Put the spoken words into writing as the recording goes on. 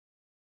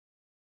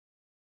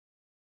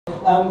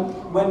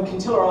when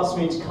Quintilla asked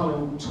me to come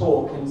and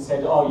talk and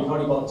said, oh, you've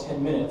only got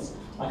 10 minutes,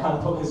 I kind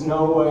of thought there's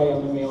no way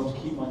I'm going to be able to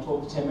keep my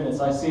talk to 10 minutes.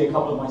 I see a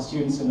couple of my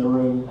students in the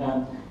room,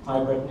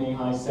 hi Brittany,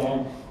 hi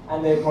Sam,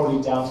 and they're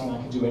probably doubting I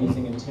could do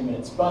anything in 10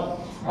 minutes. But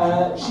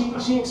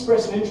she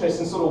expressed an interest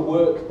in sort of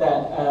work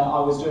that I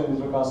was doing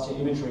with regards to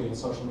imagery and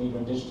social media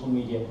and digital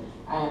media.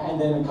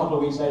 And then a couple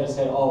of weeks later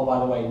said, oh, by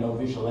the way, no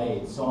visual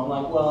aids. So I'm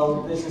like,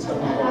 well, this is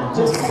going to be very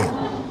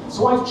difficult.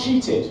 So I've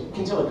cheated.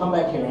 Quintilla, come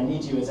back here, I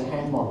need you as a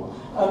hand model.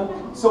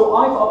 So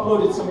I've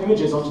uploaded some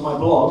images onto my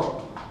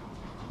blog,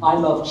 I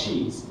Love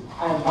Cheese.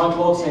 And my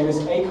blog's name is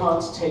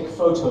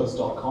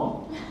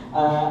ekanttakephotos.com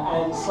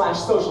and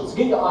 /social. So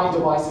get your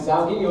iDevices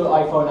out, get your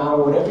iPhone out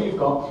or whatever you've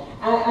got,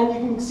 and you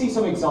can see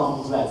some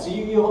examples of that. So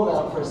you hold that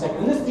up for a second.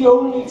 And this is the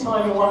only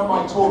time in one of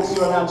my talks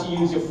you're allowed to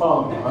use your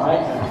phone,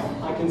 right?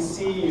 I can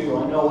see you,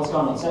 I know what's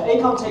going on. So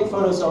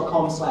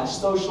ekanttakephotos.com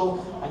 /social,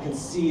 I can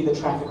see the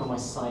traffic on my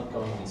site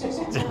going in. Okay.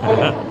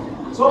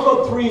 So I've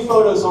got 3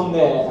 photos on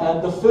there.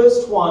 The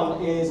first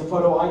one is a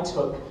photo I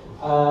took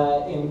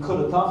in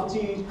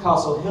Kurutafati,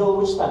 Castle Hill,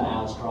 which is about an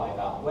hour's drive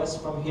out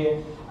west from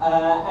here.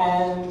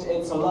 And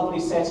it's a lovely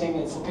setting.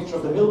 It's a picture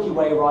of the Milky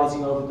Way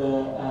rising over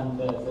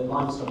the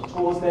limestone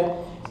tors there.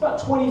 It's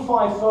about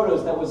 25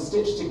 photos that was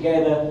stitched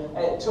together.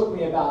 It took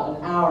me about an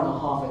hour and a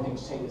half, I think,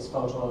 to take this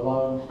photo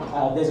alone.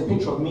 There's a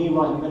picture of me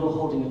right in the middle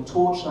holding a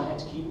torch, and I had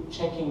to keep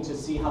checking to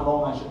see how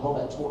long I should hold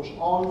that torch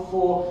on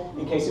for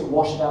in case it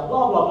washed out,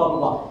 blah, blah, blah, blah,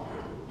 blah.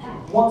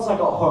 Once I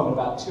got home at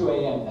about 2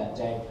 a.m. that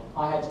day,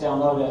 I had to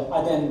download it.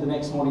 I then the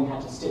next morning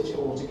had to stitch it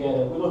all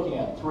together. We're looking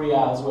at 3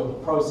 hours worth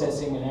of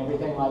processing and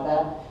everything like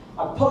that.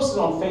 I posted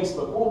on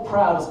Facebook, all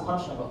proud as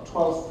punch, and I got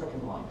 12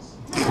 frickin' likes.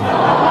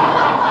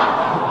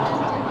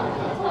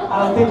 And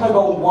I think I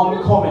got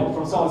one comment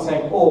from someone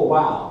saying, oh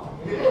wow.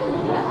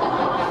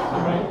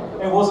 Right?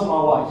 It wasn't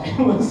my wife, it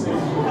was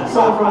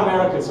someone from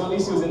America, so at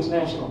least it was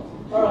international.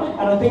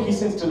 And I think he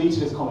since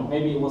deleted his comment,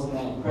 maybe it wasn't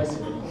that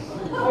impressive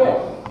anymore. Okay.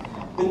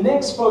 The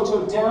next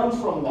photo down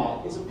from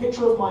that is a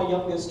picture of my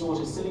youngest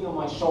daughter sitting on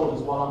my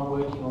shoulders while I'm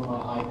working on my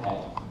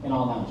iPad in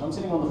our lounge. I'm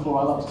sitting on the floor.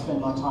 I like to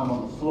spend my time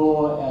on the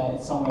floor.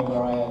 It's somewhere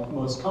where I am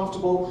most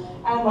comfortable.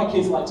 And my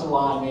kids like to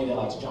lie on me, they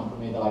like to jump on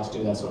me, they like to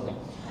do that sort of thing.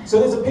 So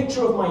there's a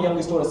picture of my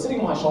youngest daughter sitting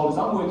on my shoulders.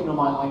 I'm working on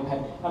my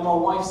iPad, and my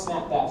wife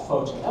snapped that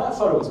photo. Now that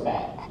photo is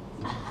bad.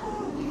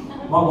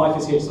 My wife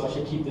is here, so I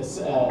should keep this,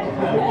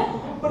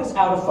 but it's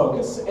out of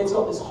focus. It's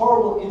got this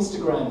horrible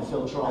Instagram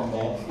filter on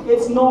there.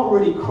 It's not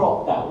really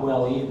cropped that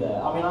well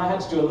either. I mean, I had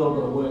to do a little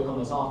bit of work on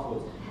this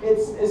afterwards.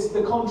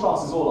 The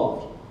contrast is all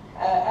off.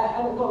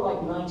 And it got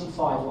like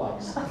 95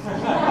 likes,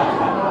 and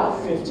about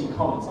 50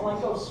 comments. I'm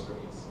like, oh,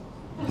 screws.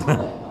 What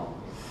the hell?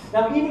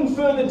 Now, even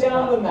further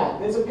down than that,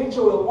 there's a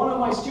picture that one of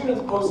my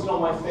students posted on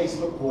my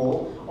Facebook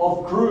wall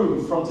of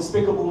Groove from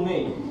Despicable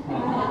Me.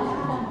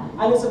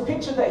 And it's a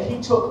picture that he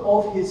took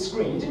of his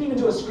screen. He didn't even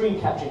do a screen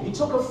capture. He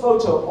took a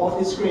photo of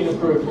his screen of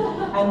Groove,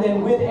 and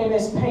then with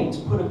MS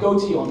Paint, put a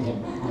goatee on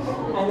him.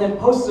 And then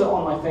posted it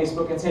on my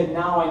Facebook and said,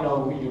 now I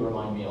know who you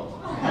remind me of.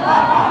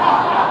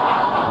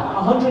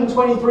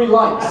 123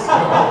 likes.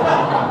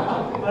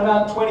 And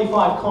about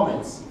 25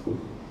 comments.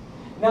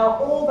 Now,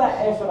 all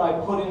that effort I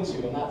put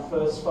into in that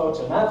first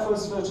photo, and that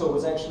first photo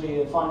was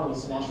actually a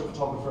finalist in Astro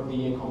Photographer of the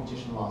Year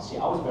competition last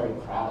year. I was very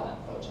proud of that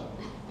photo.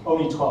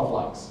 Only 12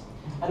 likes.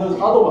 And those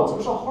other ones,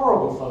 which are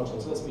horrible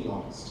photos, let's be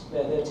honest.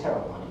 They're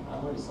terrible, honey.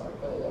 I'm really sorry,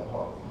 but they're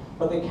horrible.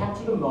 But they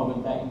captured a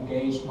moment that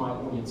engaged my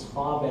audience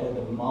far better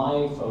than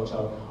my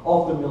photo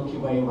of the Milky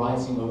Way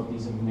rising over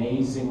these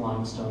amazing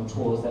limestone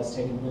tors that's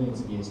taken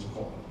millions of years to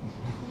form.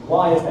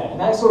 Why is that? And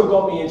that sort of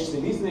got me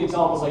interested. These are the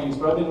examples I use,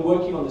 but I've been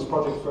working on this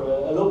project for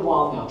a little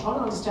while now, trying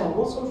to understand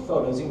what sort of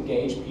photos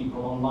engage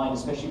people online,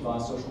 especially via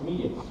social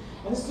media.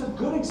 And this is a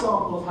good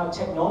example of how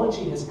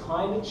technology has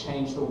kind of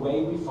changed the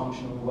way we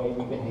function and the way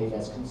we behave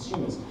as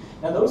consumers.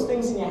 Now, those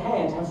things in your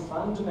hand have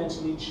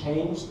fundamentally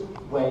changed the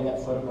way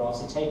that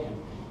photographs are taken.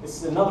 This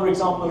is another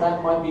example of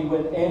that might be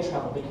when air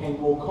travel became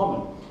more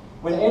common.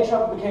 When air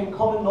travel became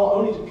common, not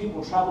only did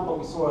people travel, but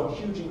we saw a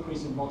huge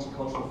increase in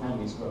multicultural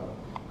families grow.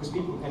 Because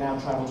people can now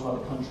travel to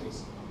other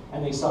countries.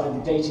 And they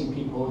started dating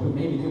people who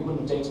maybe they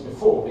wouldn't have dated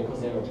before because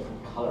they were a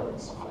different color and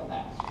stuff like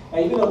that. Now,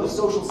 even though the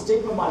social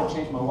stigma might have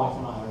changed, my wife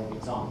and I are an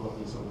example of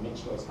these sort of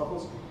mixed-race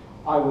couples.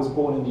 I was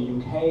born in the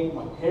UK,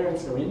 my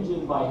parents are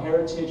Indian by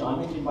heritage,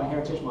 I'm Indian by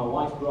heritage, my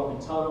wife grew up in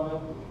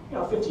Thailand.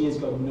 50 years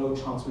ago, no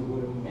chance we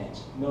would have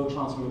met, no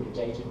chance we would have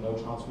dated, no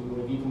chance we would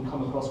have even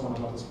come across one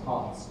another's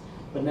paths.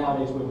 But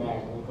nowadays we're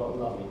married and we've got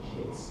lovely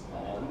kids,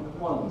 and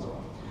one of them's all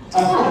right.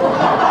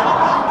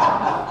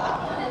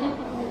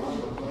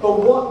 But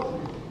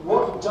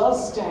what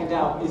does stand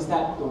out is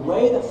that the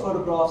way that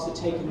photographs are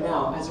taken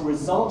now as a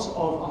result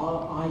of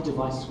our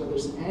iDevices, whether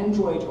it's an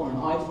Android or an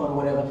iPhone or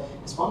whatever,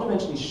 has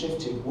fundamentally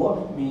shifted what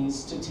it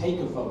means to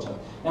take a photo.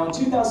 Now in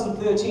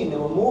 2013, there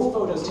were more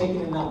photos taken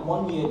in that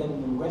 1 year than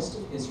in the rest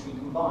of history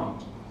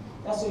combined.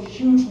 That's a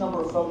huge number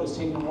of photos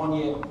taken in 1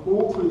 year,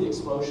 all through the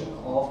explosion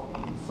of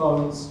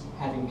phones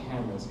having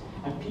cameras.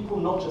 and people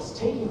not just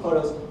taking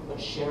photos, but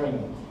sharing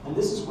them. And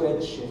this is where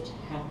the shift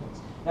happens.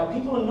 Now,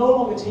 people are no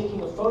longer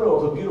taking a photo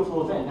of a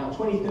beautiful event. Now,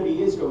 20, 30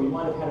 years ago, we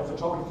might have had a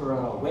photographer at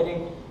our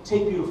wedding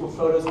take beautiful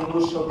photos and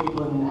we'll show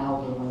people in an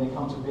album when they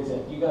come to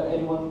visit.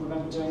 Anyone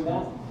remember doing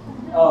that?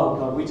 Oh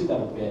God, we did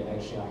that a bit,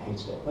 actually. I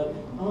hated it. But,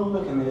 oh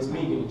look, and there's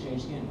me getting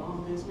changed again.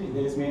 Oh, there's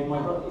me and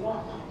my brother. You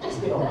know,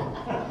 just get on.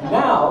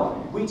 Now,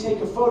 we take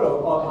a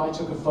photo of, I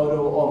took a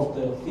photo of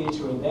the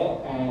theatre in there,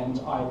 and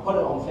I put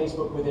it on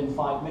Facebook within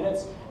 5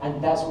 minutes,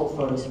 and that's what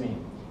photos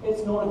mean.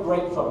 It's not a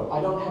great photo.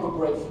 I don't have a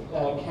great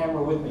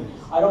camera with me.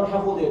 I don't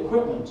have all the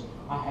equipment.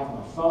 I have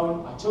my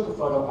phone, I took a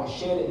photo, I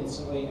shared it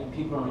instantly, and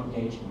people are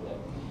engaging with it.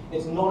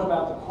 It's not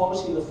about the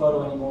quality of the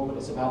photo anymore, but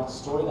it's about the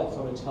story that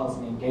photo tells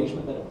and the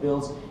engagement that it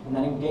builds, and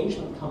that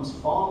engagement comes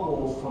far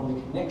more from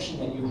the connection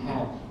that you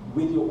have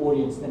with your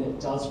audience than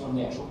it does from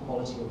the actual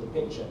quality of the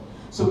picture.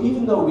 So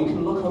even though we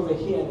can look over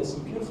here and there's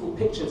some beautiful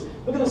pictures,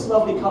 look at this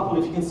lovely couple,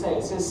 if you can say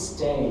it says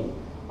stay.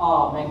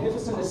 Ah,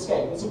 magnificent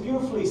escape. It's a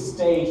beautifully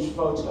staged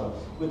photo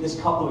with this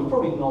couple who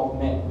probably not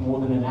met more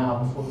than an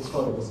hour before this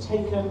photo was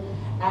taken,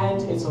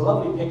 and it's a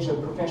lovely picture,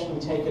 professionally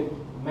taken.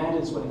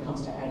 Matters when it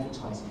comes to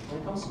advertising. When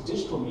it comes to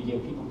digital media,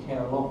 people care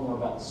a lot more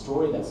about the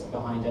story that's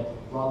behind it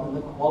rather than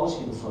the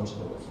quality of the photo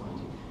that we're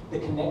finding, the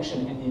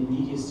connection and the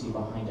immediacy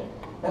behind it.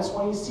 That's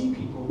why you see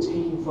people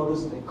taking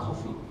photos of their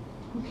coffee.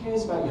 Who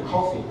cares about your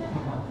coffee?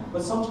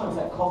 But sometimes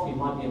that coffee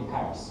might be in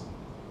Paris,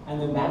 and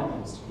then that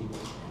matters to people.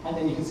 And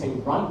then you can say,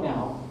 right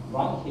now,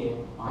 right here,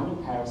 I'm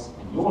in Paris,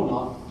 and you're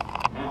not.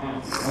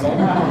 Okay?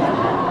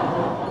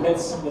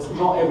 That's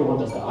not everyone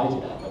does that. I do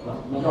that, but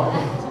not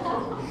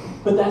everyone.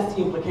 But that's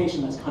the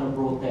implication that's kind of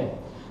brought there.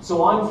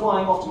 So I'm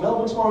flying off to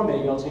Melbourne tomorrow.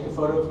 Maybe I'll take a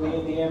photo of me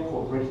at the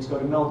airport, ready to go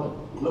to Melbourne.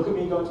 Look at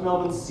me going to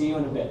Melbourne. See you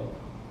in a bit.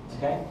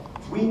 Okay?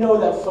 We know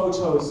that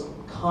photos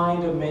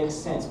kind of make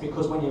sense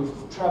because when you're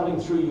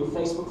traveling through your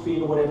Facebook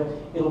feed or whatever,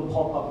 it'll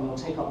pop up and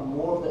it'll take up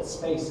more of that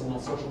space in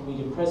that social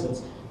media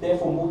presence.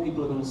 Therefore, more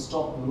people are going to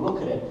stop and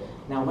look at it.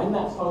 Now, when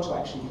that photo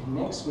actually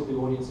connects with the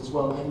audience as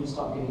well, then you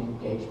start getting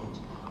engagement.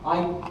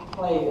 I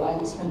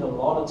spend a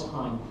lot of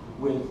time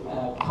with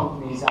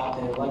companies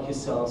out there like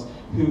yourselves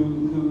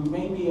who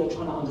maybe are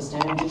trying to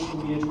understand digital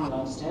media, trying to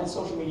understand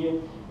social media.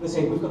 They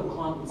say, we've got a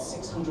client with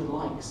 600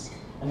 likes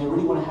and they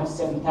really want to have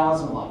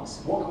 7,000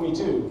 likes. What can we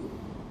do?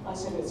 I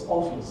said, it's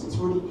obvious. It's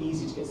really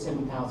easy to get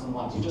 7,000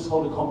 likes. You just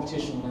hold a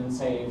competition and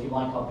say, if you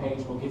like our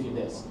page, we'll give you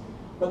this.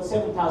 But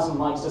 7,000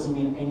 likes doesn't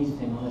mean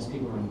anything unless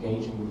people are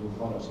engaging with your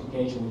product,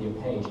 engaging with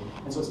your page.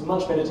 And so it's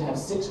much better to have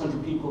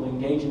 600 people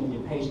engaging with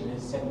your page than it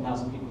is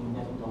 7,000 people who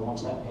never go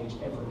onto that page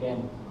ever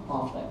again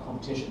after that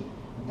competition.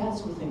 And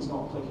that's where things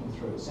not clicking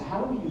through. So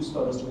how do we use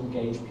photos to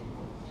engage people?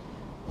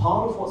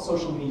 Part of what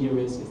social media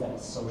is that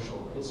it's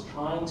social. It's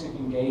trying to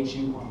engage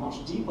you on a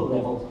much deeper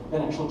level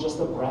than actual just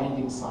the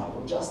branding side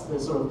or just the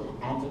sort of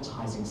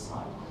advertising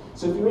side.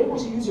 So if you're able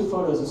to use your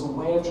photos as a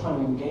way of trying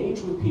to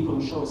engage with people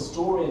and show a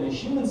story and a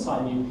human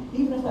side of you,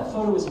 even if that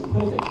photo isn't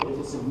perfect, but if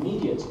it's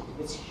immediate,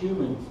 it's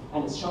human,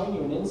 and it's showing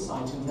you an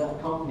insight into that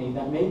company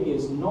that maybe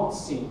is not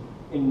seen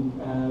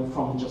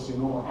from just your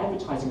normal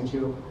advertising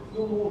material,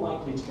 you're more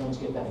likely to going to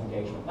get that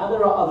engagement. Now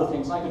there are other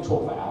things, I could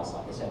talk for hours,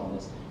 like I said, on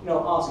this. You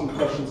know, asking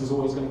questions is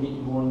always going to get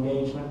you more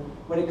engagement.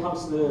 When it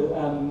comes to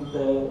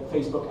the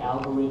Facebook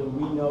algorithm,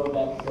 we know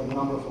that the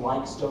number of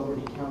likes don't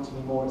really count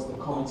anymore. It's the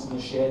comments and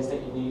the shares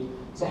that you need.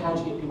 So how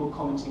do you get people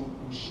commenting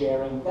and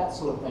sharing, that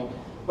sort of thing.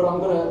 But I'm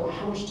going to,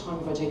 how much time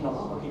have I taken up?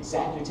 Oh,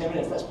 exactly 10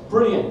 minutes, that's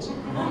brilliant.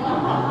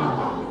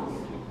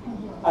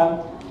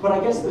 But I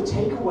guess the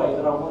takeaway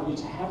that I want you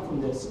to have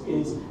from this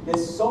is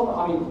there's so much,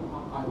 I mean,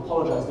 I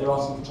apologize, there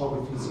are some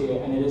photographers here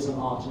and it is an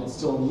art and it's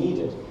still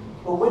needed.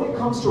 But when it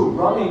comes to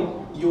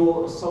running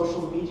your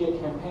social media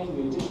campaign,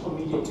 your digital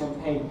media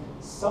campaign,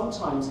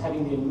 sometimes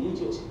having the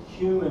immediate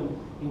human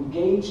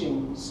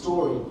engaging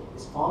story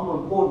is far more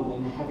important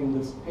than having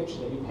this picture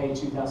that you paid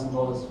 $2,000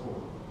 for.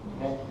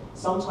 Okay?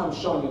 Sometimes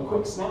showing a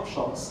quick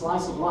snapshot, a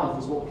slice of life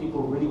is what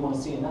people really want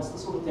to see, and that's the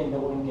sort of thing that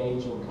will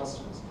engage your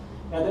customers.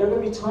 Now there are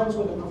going to be times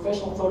when the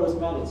professional photos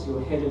matter, so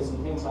your headers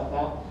and things like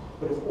that,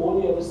 but if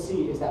all you ever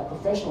see is that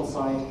professional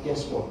side,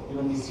 guess what?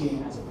 You're going to be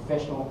seen as a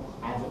professional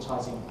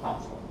advertising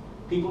platform.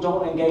 People don't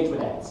want to engage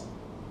with ads.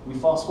 We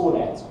fast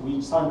forward ads, we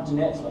sign up to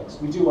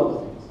Netflix, we do other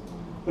things.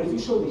 But if you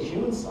show the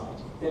human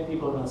side, then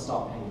people are going to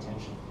start paying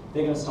attention.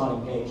 They're going to start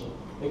engaging.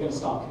 They're going to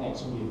start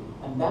connecting with you.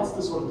 And that's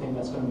the sort of thing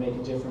that's going to make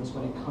a difference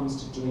when it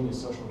comes to doing your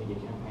social media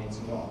campaigns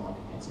and your online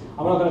campaigns.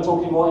 I'm not going to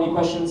talk anymore. Any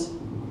questions?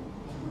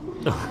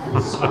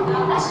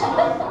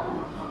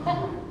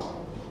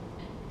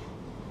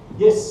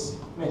 Yes,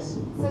 miss.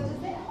 So does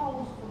that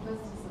hold for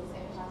businesses,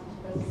 advertising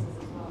to businesses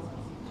as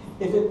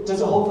well?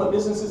 Does it hold for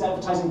businesses,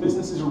 advertising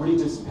businesses, or really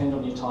just depend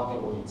on your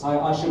target audience?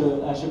 I should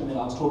admit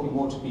I was talking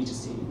more to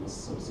B2C in this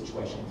sort of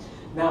situation.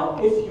 Now,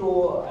 if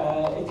your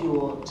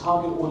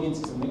target audience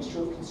is a mixture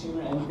of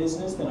consumer and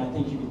business, then I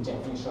think you can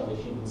definitely show the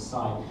human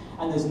side.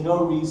 And there's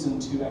no reason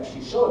to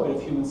actually show a bit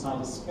of human side,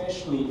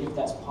 especially if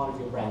that's part of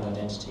your brand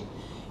identity.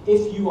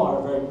 If you are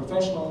a very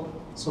professional,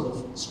 sort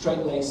of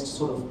straight-laced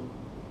sort of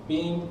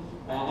being,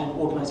 and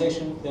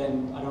organisation,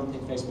 then I don't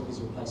think Facebook is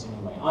your place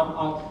anyway.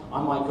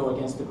 I might go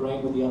against the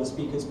grain with the other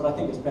speakers, but I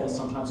think it's better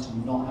sometimes to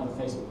not have a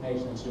Facebook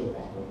page than to do it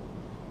badly.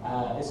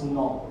 It's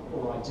not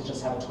alright to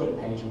just have a Twitter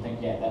page and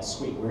think, yeah, that's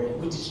sweet,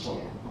 we destroy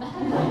it.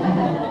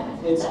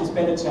 It's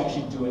better to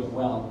actually do it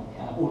well,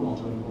 or not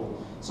do it at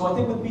all. So I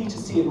think with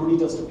B2C, it really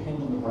does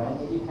depend on the brand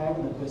that you have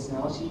and the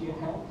personality you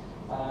have.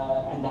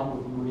 And that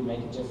would really make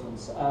a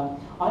difference.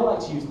 I like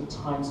to use the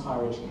Times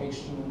Higher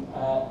Education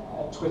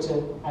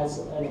Twitter as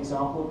an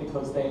example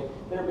because they're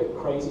a bit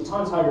crazy.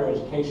 Times Higher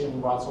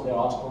Education writes all their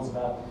articles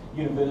about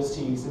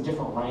universities and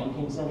different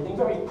rankings and everything,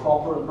 very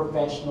proper and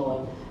professional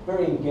and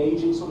very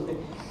engaging sort of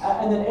thing.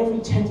 And then every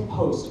 10th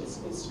post,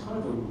 it's kind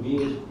of a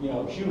weird,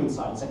 human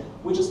side. Saying,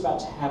 we're just about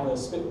to have a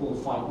spitball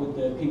fight with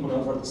the people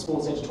over at the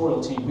sports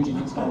editorial team. Who do you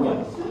think's going to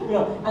win?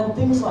 And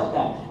things like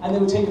that. And they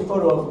would take a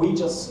photo of, we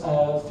just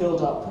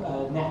filled up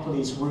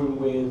Natalie's room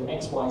with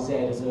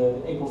XYZ as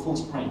an April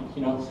Fool's prank.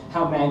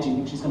 How mad do you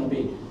think she's going to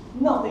be?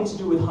 Nothing to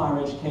do with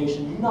higher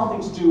education,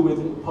 nothing to do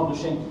with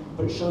publishing,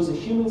 but it shows a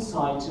human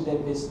side to their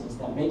business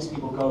that makes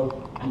people go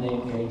and they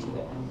engage with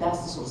it. And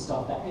that's the sort of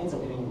stuff that ends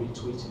up getting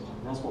retweeted.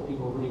 And that's what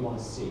people really want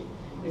to see.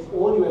 If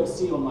all you ever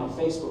see on my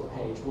Facebook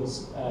page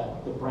was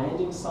the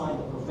branding side,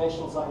 the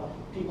professional side,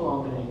 people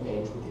aren't going to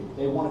engage with you.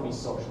 They want to be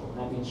social, and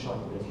that means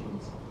showing a bit of human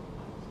side.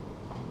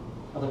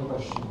 Other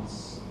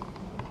questions?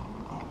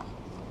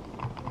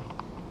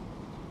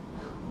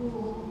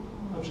 Cool.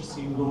 I've just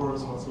seen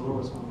Laura's one, so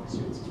Laura's one of my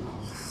students as well.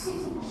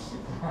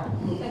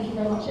 Thank you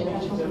very much, Ekant.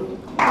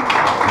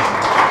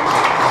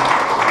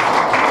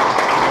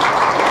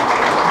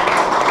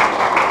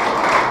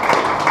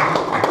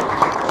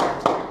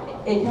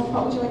 Ekant,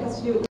 what would you like us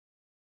to do?